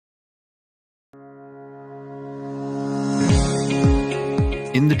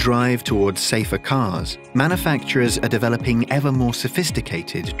In the drive towards safer cars, manufacturers are developing ever more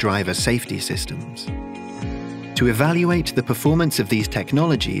sophisticated driver safety systems. To evaluate the performance of these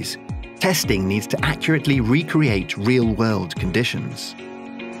technologies, testing needs to accurately recreate real-world conditions.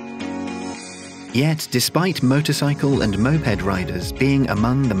 Yet, despite motorcycle and moped riders being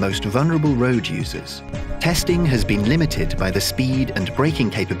among the most vulnerable road users, testing has been limited by the speed and braking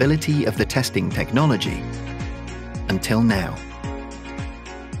capability of the testing technology. Until now.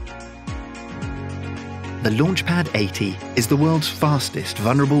 The LaunchPad 80 is the world's fastest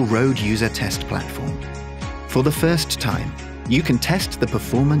vulnerable road user test platform. For the first time, you can test the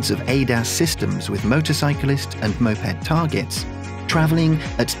performance of ADAS systems with motorcyclist and moped targets traveling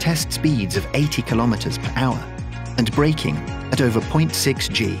at test speeds of 80 km per hour and braking at over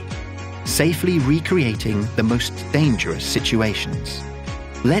 0.6 G, safely recreating the most dangerous situations.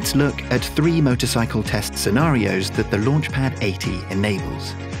 Let's look at 3 motorcycle test scenarios that the LaunchPad 80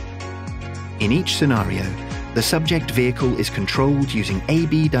 enables. In each scenario, the subject vehicle is controlled using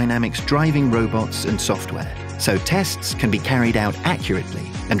AB Dynamics driving robots and software, so tests can be carried out accurately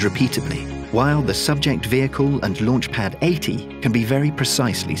and repeatably, while the subject vehicle and LaunchPad 80 can be very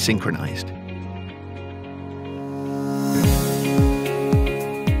precisely synchronized.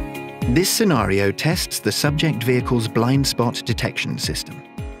 This scenario tests the subject vehicle's blind spot detection system.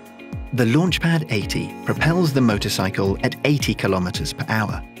 The LaunchPad 80 propels the motorcycle at 80 km per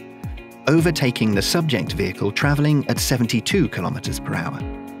hour, overtaking the subject vehicle traveling at 72 km per hour.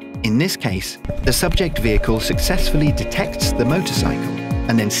 In this case, the subject vehicle successfully detects the motorcycle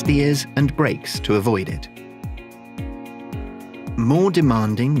and then steers and brakes to avoid it. More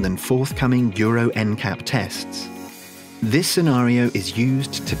demanding than forthcoming Euro NCAP tests, this scenario is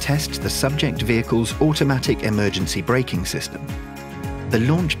used to test the subject vehicle's automatic emergency braking system. The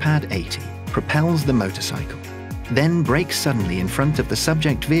LaunchPad 80 propels the motorcycle, then brakes suddenly in front of the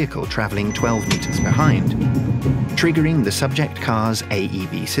subject vehicle traveling 12 meters behind, triggering the subject car's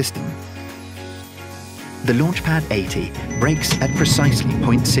AEB system. The LaunchPad 80 brakes at precisely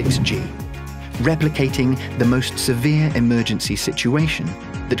 0.6 G, replicating the most severe emergency situation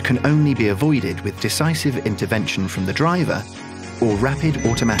that can only be avoided with decisive intervention from the driver or rapid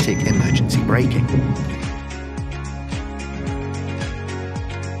automatic emergency braking.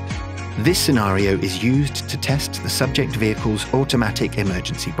 This scenario is used to test the subject vehicle's automatic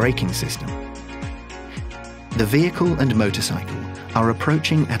emergency braking system. The vehicle and motorcycle are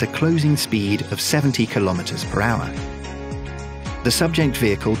approaching at a closing speed of 70 km per hour. The subject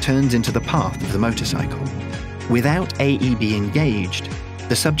vehicle turns into the path of the motorcycle. Without AEB engaged,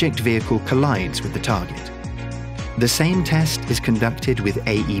 the subject vehicle collides with the target. The same test is conducted with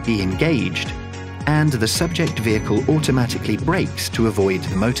AEB engaged, and the subject vehicle automatically brakes to avoid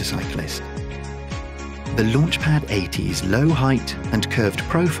the motorcyclist. The LaunchPad 80's low height and curved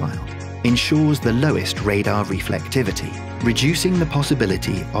profile ensures the lowest radar reflectivity, reducing the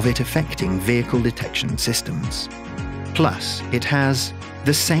possibility of it affecting vehicle detection systems. Plus, it has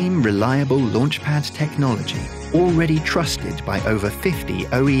the same reliable LaunchPad technology already trusted by over 50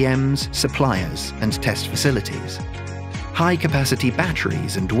 OEMs, suppliers, and test facilities. High-capacity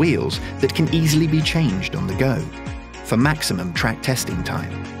batteries and wheels that can easily be changed on the go for maximum track testing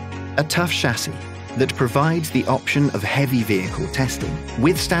time. A tough chassis that provides the option of heavy vehicle testing,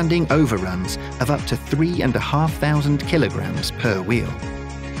 withstanding overruns of up to 3,500 kilograms per wheel.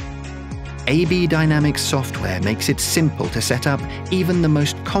 AB Dynamics software makes it simple to set up even the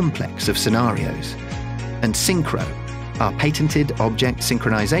most complex of scenarios. And Synchro, our patented object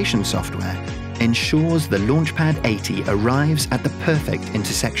synchronization software, ensures the LaunchPad 80 arrives at the perfect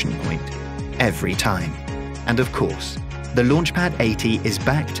intersection point every time. And of course, the LaunchPad 80 is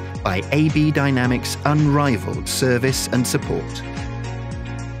backed by AB Dynamics' unrivaled service and support.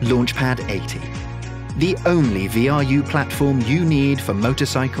 LaunchPad 80, the only VRU platform you need for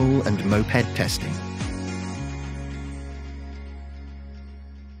motorcycle and moped testing.